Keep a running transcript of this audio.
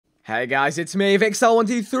Hey guys, it's me,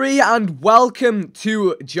 Vikkstar123, and welcome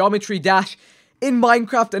to Geometry Dash. In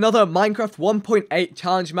Minecraft, another Minecraft 1.8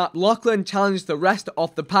 challenge map. Lachlan challenged the rest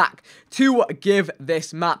of the pack to give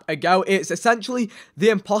this map a go. It's essentially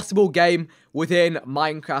the impossible game within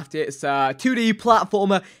Minecraft. It's a 2D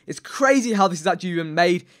platformer. It's crazy how this is actually been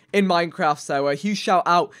made in Minecraft, so a huge shout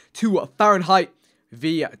out to Fahrenheit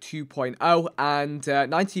V2.0 and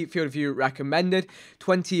 90 field of view recommended,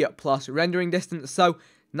 20 plus rendering distance. So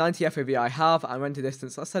 90 FOV I have, and render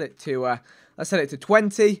distance, let's set it to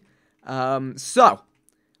 20. Oh,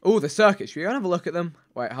 the circuits, should we go and have a look at them?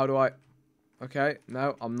 Wait, how do I, okay,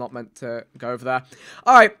 no, I'm not meant to go over there.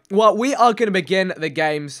 Alright, well, we are going to begin the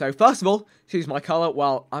game. So first of all, choose my colour.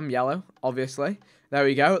 Well, I'm yellow, obviously. There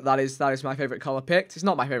we go, that is my favourite colour picked. It's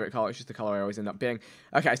not my favourite colour, it's just the colour I always end up being.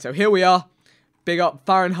 Okay, so here we are, big up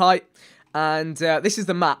Fahrenheit, and this is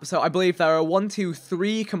the map. So I believe there are 1, 2,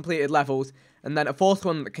 3 completed levels, and then a fourth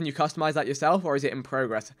one. Can you customize that yourself, or is it in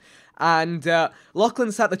progress? And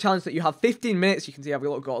Lachlan set the challenge that you have 15 minutes. You can see I've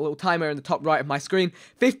got a little timer in the top right of my screen.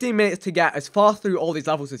 15 minutes to get as far through all these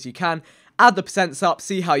levels as you can. Add the percents up,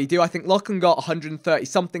 see how you do. I think Lachlan got 130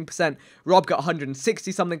 something percent, Rob got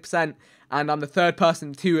 160 something percent, and I'm the third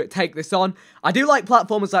person to take this on. I do like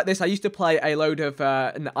platformers like this. I used to play a load of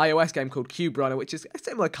an iOS game called Cube Runner, which is a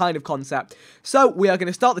similar kind of concept. So we are going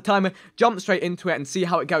to start the timer, jump straight into it, and see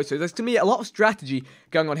how it goes. So there's, to me, a lot of strategy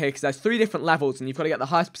going on here, because there's 3 different levels, and you've got to get the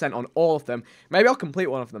highest percent on all of them. Maybe I'll complete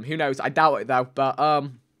one of them. Who knows? I doubt it, though. But,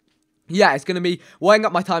 yeah, it's going to be weighing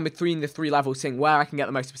up my time between the 3 levels, seeing where I can get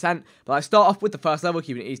the most percent. But I start off with the first level,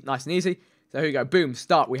 keeping it nice and easy. So here we go. Boom.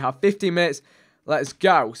 Start. We have 15 minutes. Let's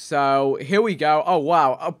go. So here we go. Oh,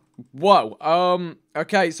 wow. Oh, whoa.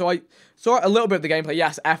 Okay, so I saw a little bit of the gameplay.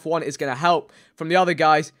 Yes, F1 is going to help from the other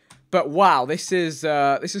guys. But wow, this is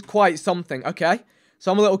quite something. Okay.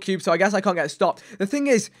 So I'm a little cube, so I guess I can't get stopped. The thing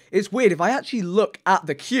is, it's weird. If I actually look at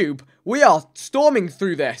the cube, we are storming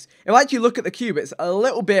through this. If I actually look at the cube, it's a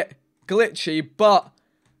little bit glitchy, but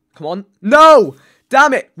come on. No!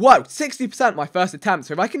 Damn it! Whoa, 60% my first attempt.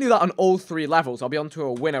 So if I can do that on all 3 levels, I'll be onto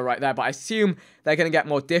a winner right there. But I assume they're going to get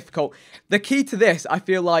more difficult. The key to this, I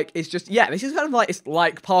feel like, is just, yeah, this is kind of like, it's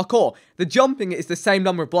like parkour. The jumping is the same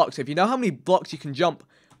number of blocks. So if you know how many blocks you can jump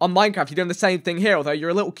on Minecraft, you're doing the same thing here, although you're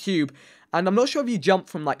a little cube. And I'm not sure if you jump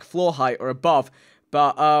from, like, floor height or above.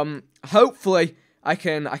 But, hopefully, I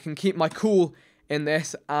can keep my cool in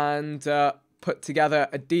this and, put together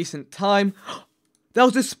a decent time. There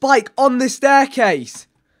was a spike on the staircase.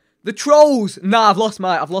 The trolls. Nah, I've lost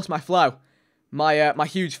my flow. My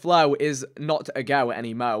huge flow is not a go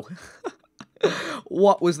anymore.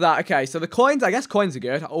 What was that? Okay, so the coins. I guess coins are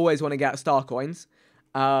good. I always want to get star coins.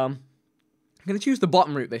 I'm gonna choose the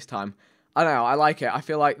bottom route this time. I don't know. I like it. I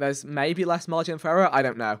feel like there's maybe less margin for error. I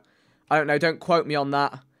don't know. Don't quote me on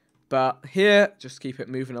that. But here, just keep it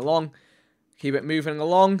moving along. Keep it moving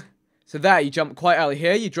along. So there, you jump quite early.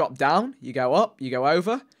 Here, you drop down, you go up, you go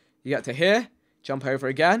over, you get to here, jump over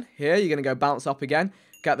again. Here, you're going to go bounce up again,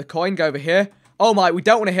 get the coin, go over here. Oh my, we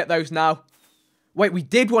don't want to hit those now. Wait, we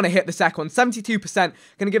did want to hit the second one, 72%. Going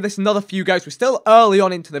to give this another few goes. We're still early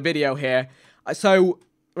on into the video here. So,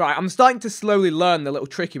 right, I'm starting to slowly learn the little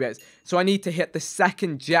tricky bits. So I need to hit the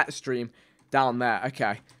second jet stream down there.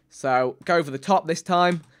 Okay, so go over the top this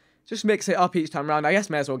time. Just mix it up each time around. I guess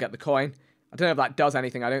may as well get the coin. I don't know if that does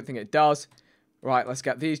anything. I don't think it does. Right, let's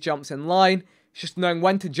get these jumps in line. It's just knowing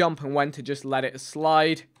when to jump and when to just let it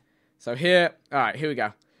slide. So here, alright, here we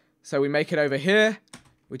go. So we make it over here.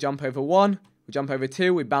 We jump over 1. We jump over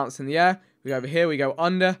 2. We bounce in the air. We go over here. We go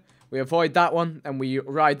under. We avoid that one. And we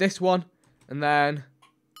ride this one. And then...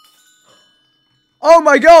 oh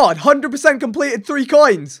my god! 100% completed 3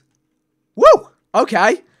 coins! Woo!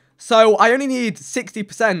 Okay. So I only need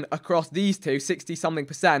 60% across these two. 60 something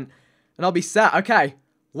percent. And I'll be set. Okay.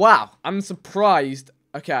 Wow. I'm surprised.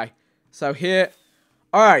 Okay. So here.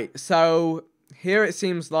 Alright. So here it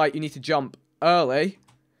seems like you need to jump early.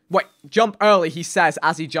 Wait. Jump early, he says,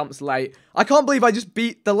 as he jumps late. I can't believe I just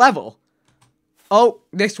beat the level. Oh,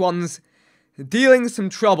 this one's dealing some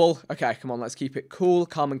trouble. Okay, come on. Let's keep it cool,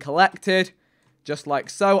 calm, and collected. Just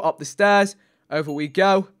like so. Up the stairs. Over we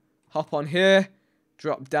go. Hop on here.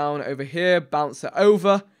 Drop down over here. Bounce it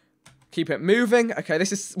over. Keep it moving. Okay,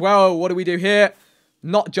 this is... whoa, what do we do here?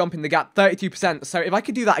 Not jumping the gap. 32%. So if I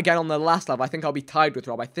could do that again on the last level, I think I'll be tied with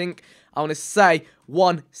Rob. I think I want to say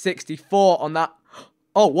 164 on that.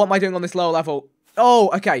 Oh, what am I doing on this lower level? Oh,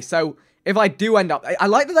 okay. So if I do end up... I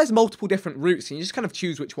like that there's multiple different routes, and you just kind of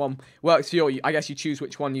choose which one works for you. Or I guess you choose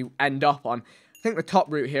which one you end up on. I think the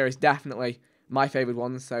top route here is definitely my favorite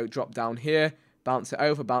one. So drop down here. Bounce it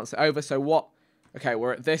over. Bounce it over. So what Okay,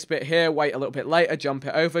 we're at this bit here. Wait a little bit later. Jump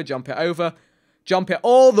it over. Jump it over. Jump it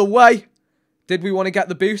all the way. Did we want to get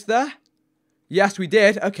the boost there? Yes, we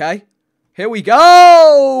did. Okay. Here we go.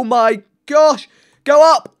 Oh, my gosh.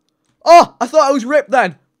 Go up. Oh, I thought I was ripped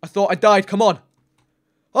then. I thought I died. Come on.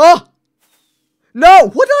 Oh. No.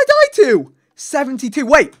 What did I die to? 72.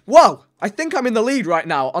 Wait. Whoa. I think I'm in the lead right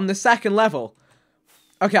now on the second level.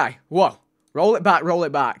 Okay. Whoa. Roll it back. Roll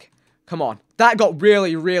it back. Come on. That got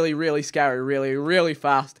really, really, really scary. Really, really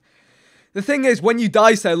fast. The thing is, when you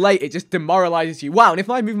die so late, it just demoralizes you. Wow, and if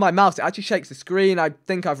I move my mouse, it actually shakes the screen. I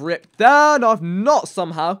think I've ripped that. No, I've not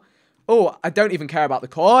somehow. Oh, I don't even care about the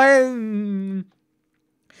coin.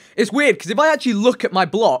 It's weird, because if I actually look at my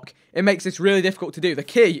block, it makes this really difficult to do. The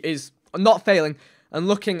key is not failing and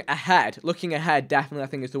looking ahead. Looking ahead, definitely, I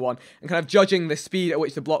think, is the one. And kind of judging the speed at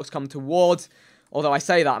which the blocks come towards. Although I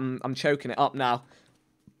say that, I'm choking it up now.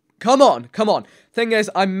 Come on, come on. Thing is,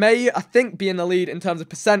 I think, be in the lead in terms of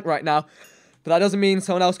percent right now. But that doesn't mean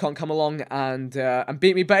someone else can't come along and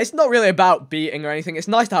beat me. But it's not really about beating or anything. It's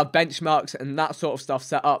nice to have benchmarks and that sort of stuff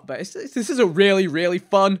set up. But this is a really, really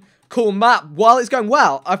fun, cool map. While it's going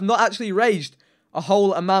well, I've not actually raged a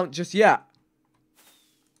whole amount just yet.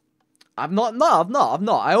 I've not.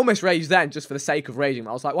 I almost raged then just for the sake of raging.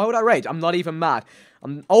 I was like, why would I rage? I'm not even mad.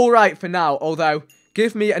 I'm alright for now. Although,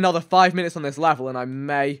 give me another 5 minutes on this level and I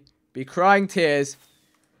may be crying tears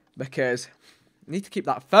because I need to keep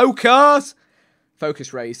that focus.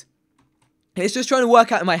 Focus raise. It's just trying to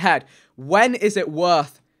work out in my head, when is it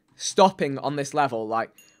worth stopping on this level?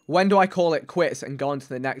 Like, when do I call it quits and go on to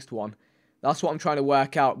the next one? That's what I'm trying to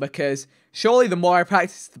work out, because surely the more I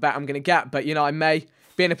practice, the better I'm going to get. But, you know, I may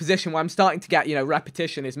be in a position where I'm starting to get, you know,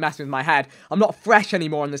 repetition is messing with my head. I'm not fresh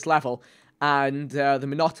anymore on this level. And the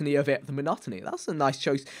monotony of it, that's a nice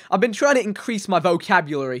choice. I've been trying to increase my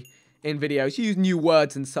vocabulary in videos, use new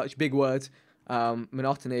words and such, big words.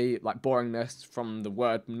 Monotony, like boringness from the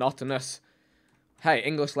word monotonous. Hey,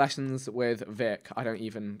 English lessons with Vic. I don't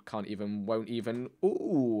even, can't even, won't even.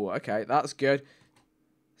 Ooh, okay, that's good.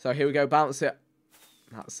 So here we go, bounce it.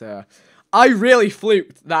 That's, I really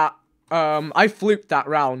fluked that, I fluked that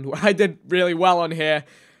round. I did really well on here,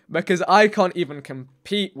 because I can't even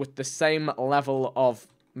compete with the same level of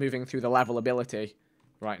moving through the level ability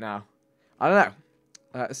right now. I don't know.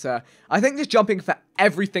 I think just jumping for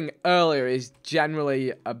everything earlier is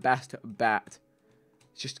generally a best bet.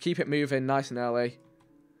 Just keep it moving nice and early.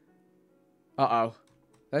 Uh-oh.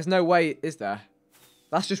 There's no way, is there?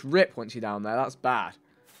 That's just rip once you're down there. That's bad.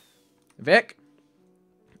 Vic?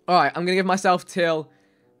 Alright, I'm going to give myself till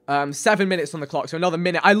 7 minutes on the clock, so another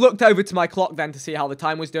minute. I looked over to my clock then to see how the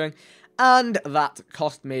time was doing, and that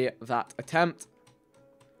cost me that attempt.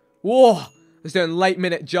 Whoa! I was doing late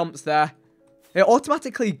minute jumps there. It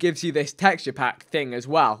automatically gives you this texture pack thing as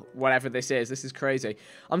well, whatever this is. This is crazy.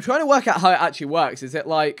 I'm trying to work out how it actually works. Is it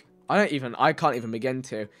like, I can't even begin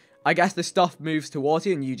to. I guess the stuff moves towards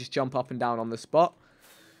you and you just jump up and down on the spot.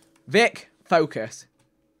 Vic, focus.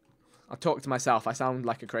 I talk to myself. I sound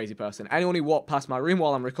like a crazy person. Anyone who walked past my room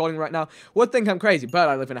while I'm recording right now would think I'm crazy, but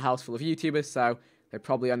I live in a house full of YouTubers, so they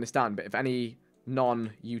probably understand. But if any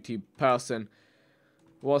non-YouTube person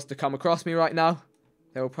was to come across me right now,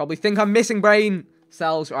 they will probably think I'm missing brain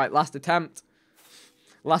cells. Right, last attempt.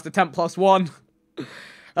 Last attempt plus one.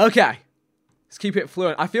 Okay. Let's keep it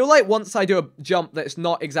fluent. I feel like once I do a jump that's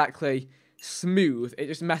not exactly smooth, it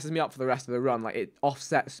just messes me up for the rest of the run. Like, it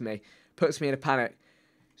offsets me. Puts me in a panic.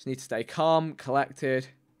 Just need to stay calm, collected.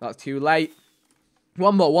 That's too late.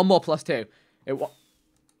 One more plus two.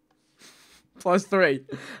 Plus three.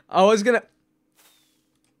 I was gonna...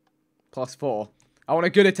 Plus four. I want a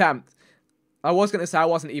good attempt. I was going to say I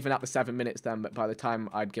wasn't even at the 7 minutes then, but by the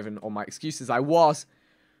time I'd given all my excuses, I was.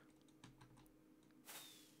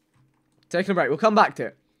 Taking a break. We'll come back to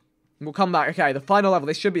it. We'll come back. Okay, the final level.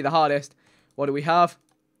 This should be the hardest. What do we have?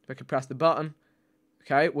 If I could press the button.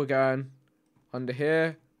 Okay, we're going under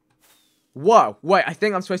here. Whoa. Wait, I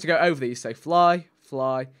think I'm supposed to go over these. So fly,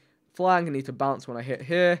 fly, fly. I'm going to need to bounce when I hit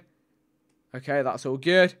here. Okay, that's all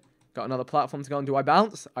good. Got another platform to go on. Do I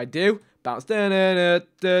bounce? I do. Bounce.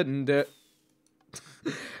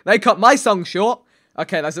 They cut my song short.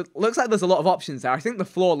 Okay, looks like there's a lot of options there. I think the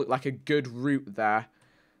floor looked like a good route there.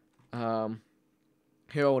 Here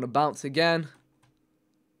I want to bounce again.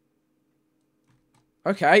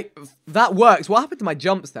 Okay, that works. What happened to my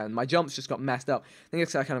jumps then? My jumps just got messed up. I think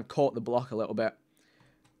it's I kind of caught the block a little bit.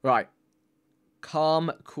 Right.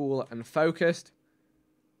 Calm, cool, and focused.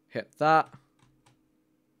 Hit that.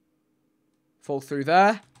 Fall through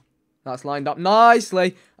there. That's lined up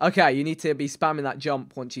nicely. Okay, you need to be spamming that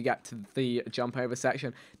jump once you get to the jump over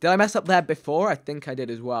section. Did I mess up there before? I think I did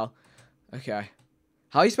as well. Okay.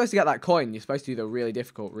 How are you supposed to get that coin? You're supposed to do the really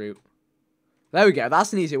difficult route. There we go.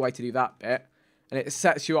 That's an easier way to do that bit. And it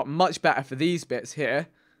sets you up much better for these bits here.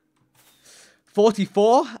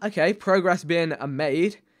 44. Okay, progress being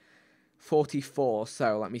made. 44.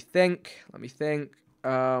 So, let me think.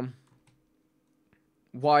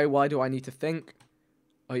 Why do I need to think?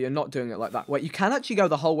 Oh, you're not doing it like that. Wait, you can actually go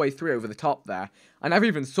the whole way through over the top there. I never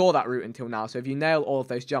even saw that route until now. So, if you nail all of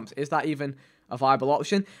those jumps, is that even a viable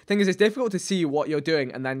option? Thing is, it's difficult to see what you're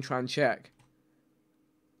doing and then try and check.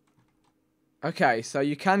 Okay, so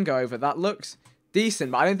you can go over. That looks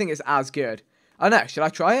decent, but I don't think it's as good. I don't know. Should I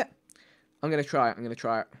try it? I'm going to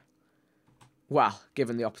try it. Well,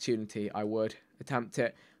 given the opportunity, I would attempt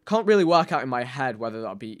it. Can't really work out in my head whether that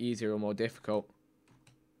would be easier or more difficult.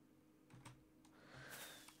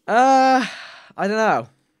 I don't know.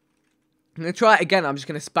 I'm going to try it again. I'm just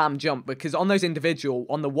going to spam jump because on those individual,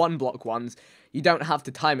 on the one block ones, you don't have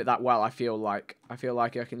to time it that well, I feel like. I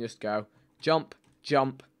can just go jump,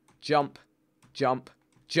 jump, jump, jump,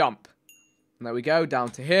 jump. And there we go, down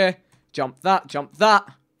to here. Jump that, jump that.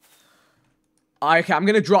 Okay, I'm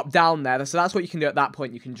going to drop down there. So that's what you can do at that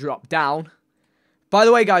point. You can drop down. By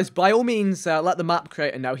the way, guys, by all means, let the map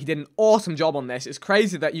creator know. He did an awesome job on this. It's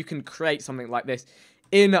crazy that you can create something like this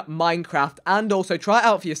in Minecraft. And also, try it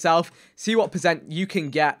out for yourself. See what % you can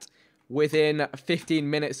get within 15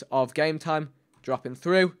 minutes of game time. Dropping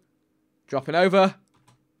through. Dropping over.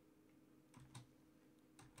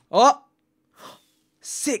 Oh!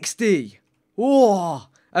 60! Whoa!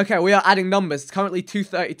 Okay, we are adding numbers. It's currently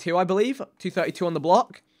 232, I believe. 232 on the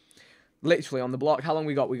block. Literally on the block. How long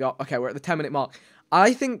we got? Okay, we're at the 10-minute mark.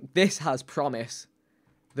 I think this has promise.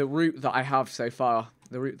 The route that I have so far.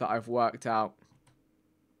 The route that I've worked out.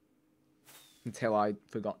 Until I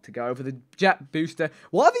forgot to go over the jet booster.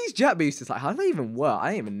 What are these jet boosters like? How do they even work?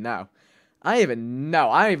 I don't even know. I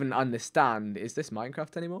don't even understand. Is this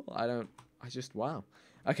Minecraft anymore? Wow.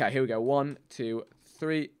 Okay, here we go. 1, 2,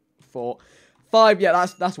 3, 4, 5. Yeah,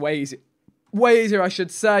 that's way easier. Way easier, I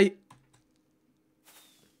should say.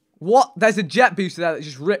 What? There's a jet booster there that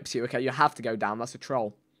just rips you. Okay, you have to go down. That's a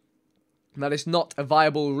troll. That is not a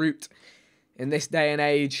viable route in this day and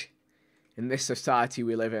age. In this society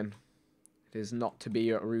we live in. It is not to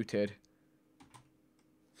be rooted.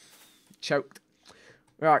 Choked.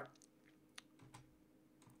 Right.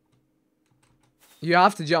 You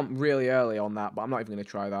have to jump really early on that, but I'm not even going to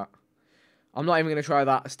try that.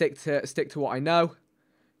 Stick to what I know.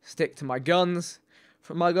 Stick to my guns.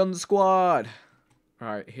 From my gun squad.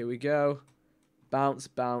 Alright, here we go. Bounce,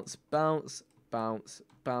 bounce, bounce, bounce,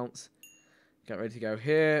 bounce. Get ready to go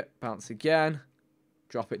here. Bounce again.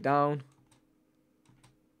 Drop it down.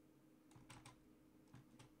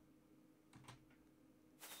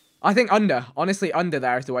 I think under. Honestly, under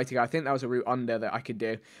there is the way to go. I think that was a route under that I could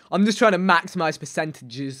do. I'm just trying to maximize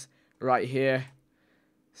percentages right here.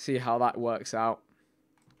 See how that works out.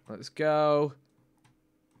 Let's go.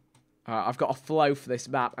 I've got a flow for this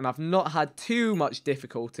map, and I've not had too much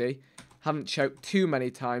difficulty. Haven't choked too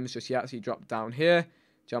many times just yet. So you drop down here.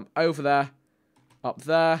 Jump over there. Up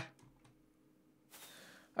there.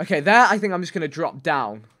 Okay, there I think I'm just going to drop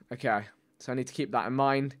down. Okay, so I need to keep that in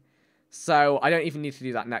mind. So, I don't even need to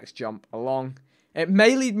do that next jump along. It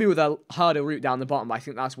may lead me with a harder route down the bottom, but I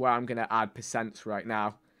think that's where I'm going to add percents right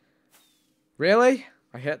now. Really?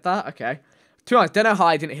 I hit that? Okay. To be honest, don't know how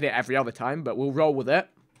I didn't hit it every other time, but we'll roll with it.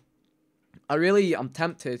 I'm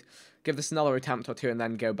tempted. Give this another attempt or two and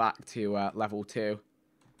then go back to level 2.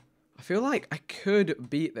 I feel like I could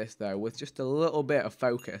beat this, though, with just a little bit of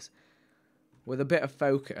focus. With a bit of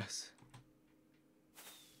focus.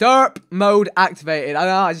 Derp mode activated. I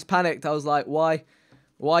know, I just panicked. I was like, why?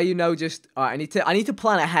 Why, just... Alright, I need to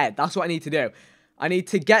plan ahead. That's what I need to do. I need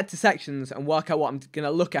to get to sections and work out what I'm going to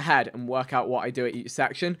look ahead and work out what I do at each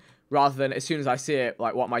section. Rather than as soon as I see it,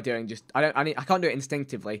 like, what am I doing? I can't do it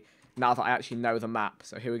instinctively now that I actually know the map.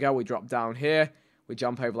 So here we go. We drop down here. We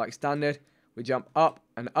jump over like standard. We jump up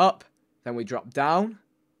and up. Then we drop down.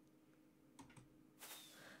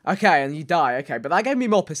 Okay, and you die. Okay, but that gave me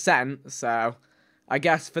more percent, so... I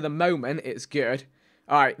guess for the moment, it's good.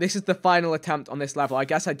 Alright, this is the final attempt on this level. I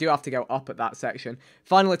guess I do have to go up at that section.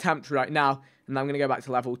 Final attempt right now, and I'm going to go back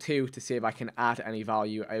to level 2 to see if I can add any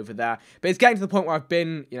value over there. But it's getting to the point where I've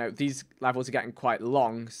been, these levels are getting quite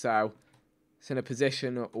long, so it's in a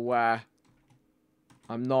position where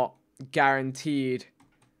I'm not guaranteed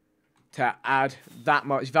to add that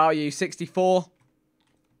much value. 64.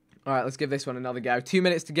 Alright, let's give this one another go. 2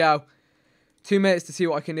 minutes to go. 2 minutes to see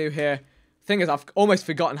what I can do here. Thing is, I've almost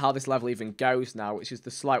forgotten how this level even goes now, which is the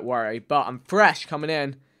slight worry. But I'm fresh coming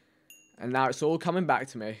in, and now it's all coming back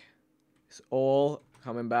to me. It's all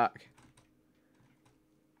coming back.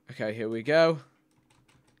 Okay, here we go.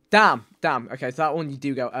 Damn. Okay, so that one you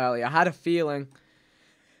do go early. I had a feeling.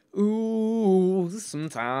 Ooh,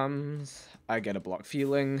 sometimes I get a block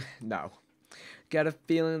feeling. No. Get a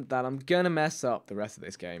feeling that I'm gonna mess up the rest of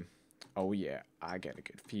this game. Oh yeah, I get a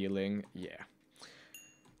good feeling. Yeah.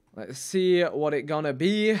 Let's see what it gonna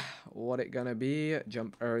be.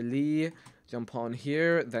 Jump early. Jump on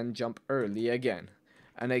here, then jump early again.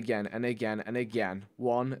 And again, and again, and again.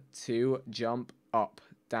 1, 2, jump up,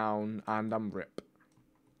 down, and I'm rip.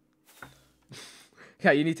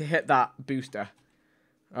 Okay, you need to hit that booster.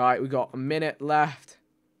 Alright, we got a minute left.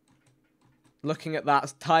 Looking at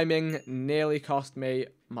that, timing nearly cost me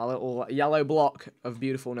my little yellow block of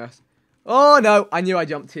beautifulness. Oh no, I knew I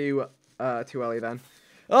jumped too early then.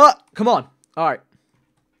 Oh, come on. Alright.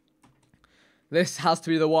 This has to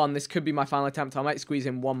be the one. This could be my final attempt. I might squeeze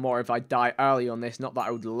in one more if I die early on this. Not that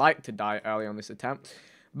I would like to die early on this attempt.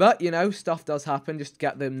 But, you know, stuff does happen. Just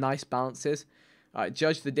get the nice bounces. Alright,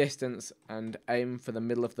 judge the distance and aim for the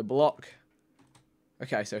middle of the block.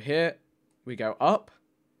 Okay, so here we go up.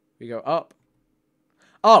 We go up.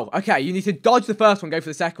 Oh, okay, you need to dodge the first one, go for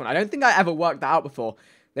the second one. I don't think I ever worked that out before.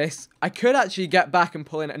 I could actually get back and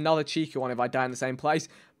pull in another cheeky one if I die in the same place.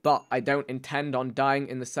 But I don't intend on dying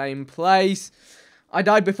in the same place. I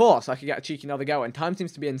died before, so I could get a cheeky another go. And time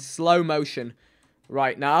seems to be in slow motion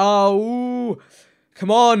right now. Ooh. Come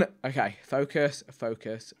on. Okay, focus,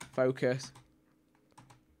 focus, focus.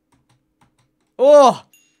 Oh!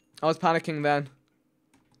 I was panicking then.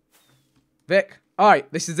 Vic.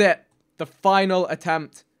 Alright, this is it. The final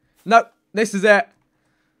attempt. No, this is it.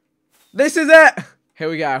 This is it! Here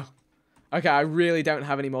we go. Okay, I really don't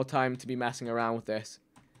have any more time to be messing around with this.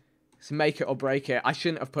 So make it or break it. I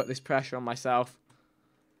shouldn't have put this pressure on myself.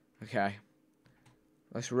 Okay.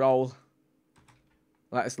 Let's roll.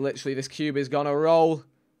 This cube is gonna roll.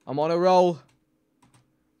 I'm on a roll.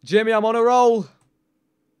 Jimmy, I'm on a roll.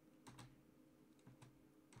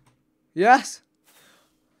 Yes?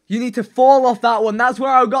 You need to fall off that one. That's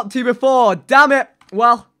where I got to before. Damn it.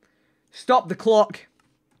 Well, stop the clock.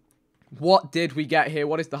 What did we get here?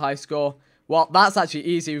 What is the high score? Well, that's actually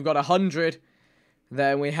easy. We've got 100.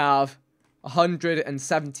 Then we have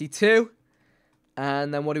 172.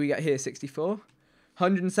 And then what do we get here? 64.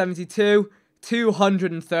 172.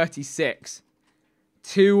 236.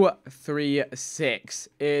 236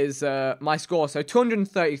 is my score. So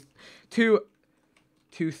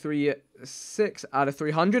 236 out of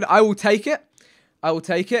 300. I will take it. I will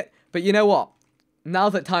take it. But you know what? Now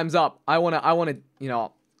that time's up, I wanna, you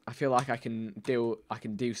know, I feel like I can do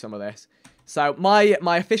some of this. So my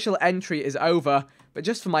official entry is over, but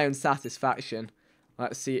just for my own satisfaction,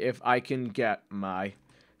 let's see if I can get my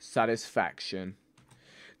satisfaction.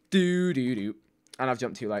 And I've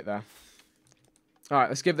jumped too late there. Alright,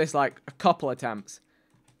 let's give this like a couple attempts.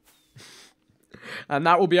 And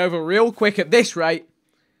that will be over real quick at this rate.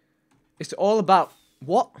 It's all about...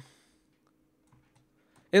 What?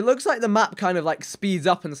 It looks like the map kind of like speeds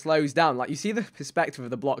up and slows down. Like you see the perspective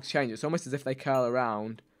of the blocks change. It's almost as if they curl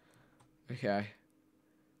around. Okay.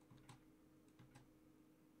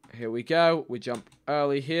 Here we go. We jump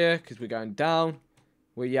early here because we're going down.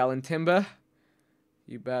 We're yelling timber.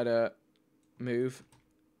 You better move.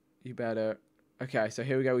 You better... Okay, so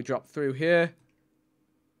here we go. We drop through here.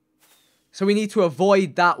 So we need to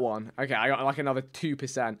avoid that one. Okay, I got like another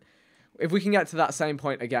 2%. If we can get to that same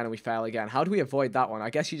point again and we fail again, how do we avoid that one? I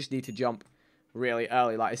guess you just need to jump really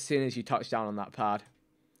early, like as soon as you touch down on that pad.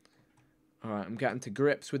 Alright, I'm getting to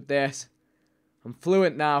grips with this. I'm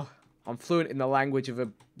fluent now. I'm fluent in the language of a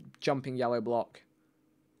jumping yellow block.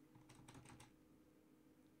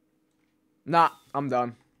 Nah, I'm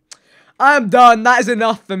done. I'm done. That is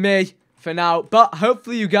enough for me for now. But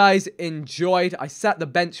hopefully you guys enjoyed. I set the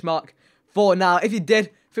benchmark for now. If you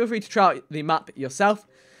did, feel free to try out the map yourself.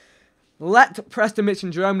 Let Preston, Mitch,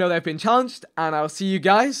 and Jerome know they've been challenged. And I'll see you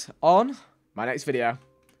guys on my next video.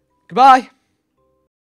 Goodbye.